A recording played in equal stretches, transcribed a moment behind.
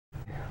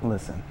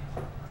Listen.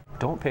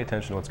 Don't pay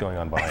attention to what's going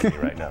on behind me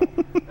right now.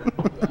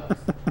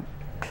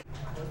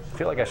 I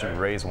feel like I should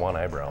raise one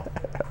eyebrow.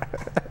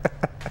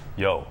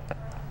 Yo.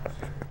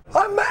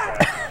 I'm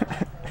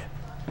Matt!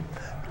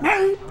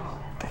 Nate!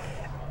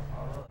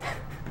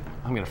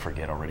 I'm gonna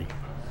forget already.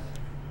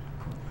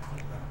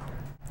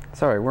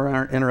 Sorry,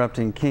 we're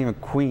interrupting King of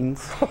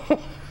Queens.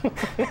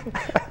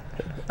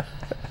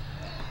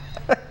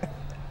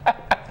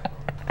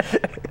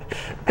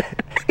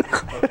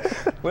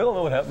 We don't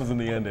know what happens in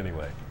the end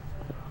anyway.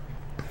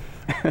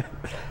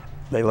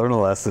 They learn a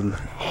lesson,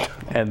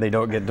 and they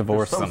don't get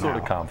divorced There's some somehow.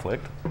 sort of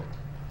conflict.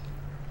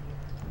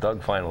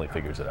 Doug finally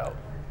figures it out.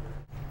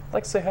 I'd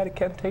like to say hi to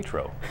Ken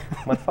Tatro,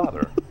 my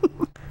father.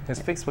 His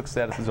Facebook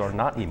statuses are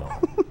not emo,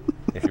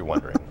 if you're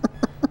wondering.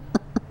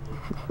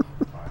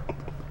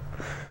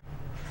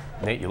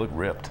 Nate, you look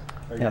ripped.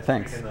 Yeah,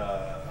 thanks.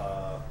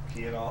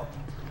 Pee at all?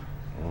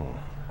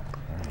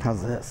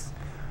 How's this?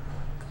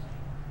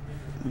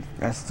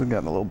 I still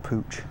got a little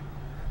pooch.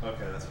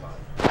 Okay, that's fine.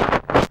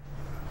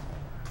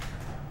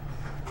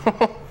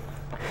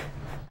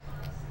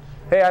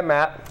 Hey, I'm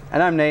Matt.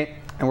 And I'm Nate,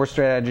 and we're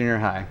straight out of junior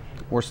high.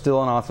 We're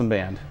still an awesome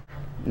band.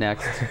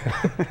 Next.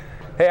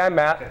 Hey, I'm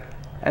Matt.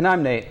 And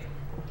I'm Nate.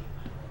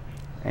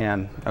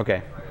 And,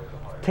 okay.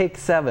 Take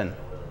 7.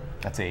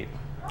 That's 8.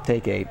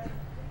 Take 8.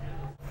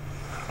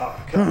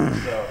 Oh, cool.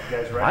 So, you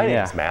guys My ready?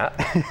 name's Matt.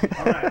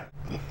 All right.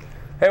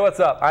 Hey, what's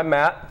up? I'm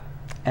Matt.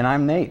 And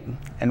I'm Nate.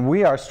 And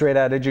we are straight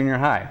out of junior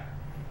high.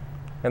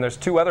 And there's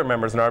 2 other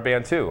members in our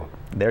band, too.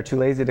 They're too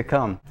lazy to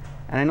come.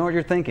 And I know what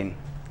you're thinking.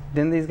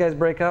 Didn't these guys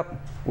break up?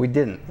 We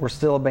didn't. We're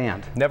still a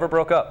band. Never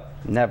broke up.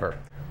 Never.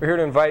 We're here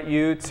to invite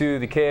you to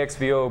the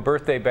KXVO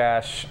birthday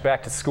bash,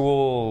 back to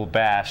school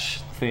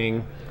bash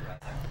thing.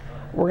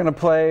 We're going to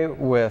play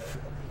with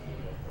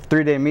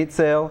 3-Day Meat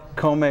Sale,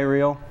 Come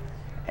Reel,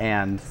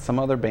 and some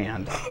other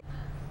band.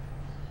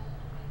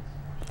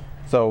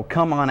 So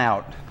come on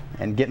out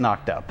and get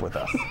knocked up with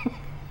us.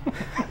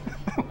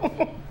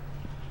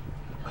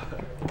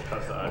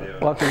 How's the audio?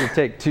 Welcome to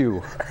take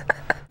 2.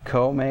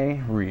 Come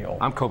Reel.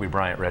 I'm Kobe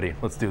Bryant ready.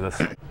 Let's do this.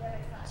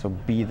 So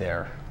be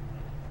there.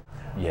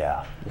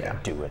 Yeah. Yeah.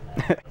 Do it.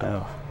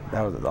 Oh,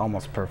 that was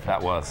almost perfect.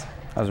 That was.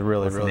 That was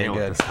really, Let's really nail it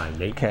good. this time,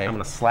 Nate. Okay. I'm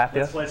going to slap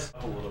you. Let's lights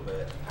up a little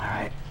bit. All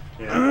right.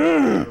 Yeah.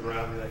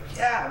 Around and be like,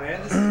 yeah,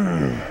 man, this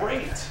is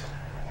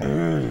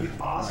great.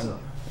 Awesome.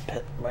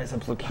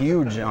 Biceps look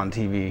huge on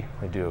TV.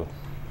 I do.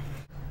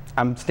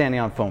 I'm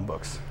standing on phone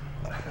books.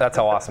 That's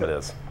how awesome it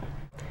is.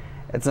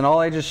 It's an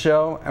all-ages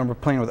show, and we're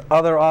playing with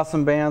other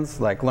awesome bands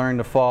like Learning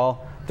to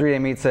Fall, 3-Day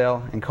Meat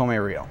Sale, and Come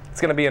Reel.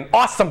 It's going to be an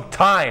awesome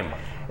time.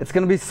 It's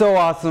going to be so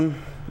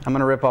awesome, I'm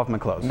going to rip off my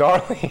clothes.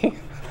 Gnarly.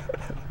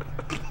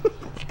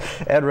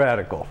 Ed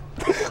Radical.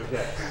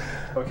 Okay.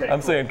 Okay.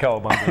 I'm saying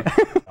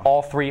cowabunga.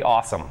 All 3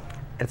 awesome.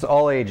 It's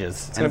all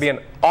ages. It's going to be an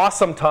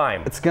awesome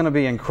time. It's going to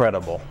be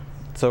incredible.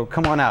 So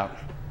come on out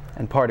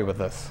and party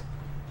with us,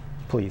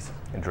 please.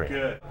 And drink.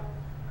 Good.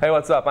 Hey,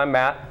 what's up? I'm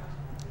Matt.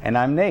 And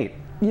I'm Nate.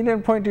 You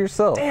didn't point to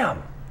yourself.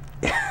 Damn.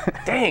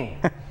 Dang.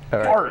 All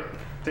right. Fart.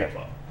 Take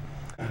 1.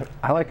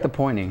 I like the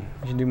pointing.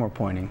 You should do more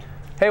pointing.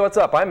 Hey, what's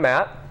up? I'm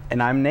Matt.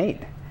 And I'm Nate.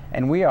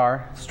 And we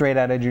are straight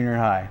out of junior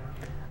high.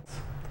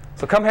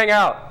 So come hang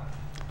out.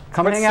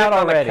 Come Quit hang out sitting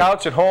on the already.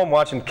 couch at home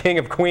watching King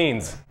of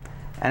Queens.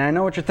 And I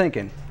know what you're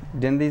thinking.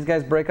 Didn't these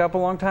guys break up a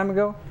long time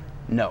ago?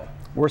 No.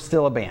 We're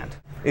still a band.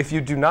 If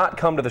you do not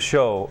come to the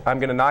show, I'm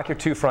going to knock your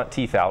 2 front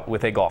teeth out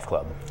with a golf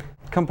club.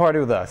 Come party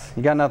with us.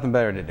 You got nothing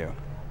better to do.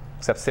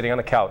 Except sitting on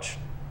the couch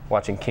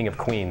watching King of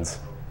Queens.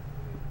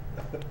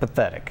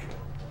 Pathetic.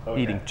 Okay.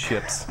 Eating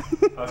chips.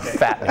 Okay.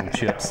 Fattening Yeah,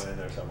 chips. one in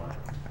there somewhere.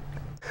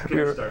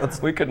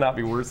 We could not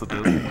be worse at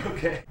this.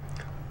 Okay.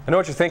 I know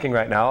what you're thinking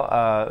right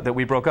now, that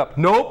we broke up.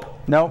 Nope.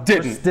 Nope.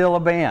 Didn't. We're still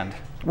a band.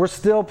 We're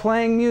still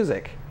playing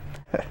music.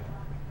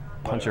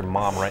 Punch your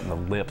mom right in the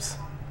lips.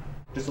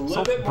 Just a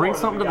little bit more. Bring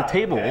than something we to the got,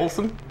 table, okay?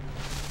 Olson.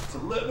 It's a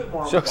little bit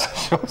more. Show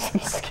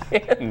some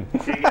skin.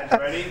 Okay, you guys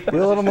ready? Be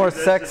a little more This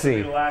is gonna sexy.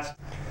 be the last.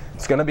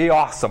 It's going to be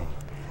awesome.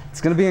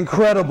 It's going to be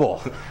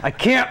incredible. I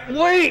can't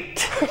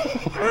wait.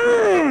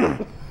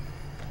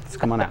 Let's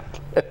come on out.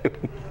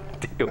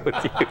 Deal with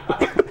you.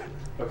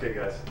 Okay,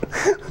 guys.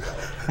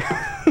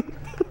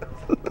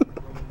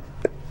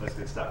 That's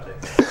good. Stop taking.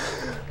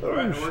 All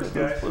right, it works,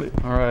 guys.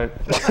 All right.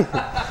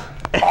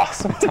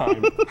 Awesome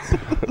time.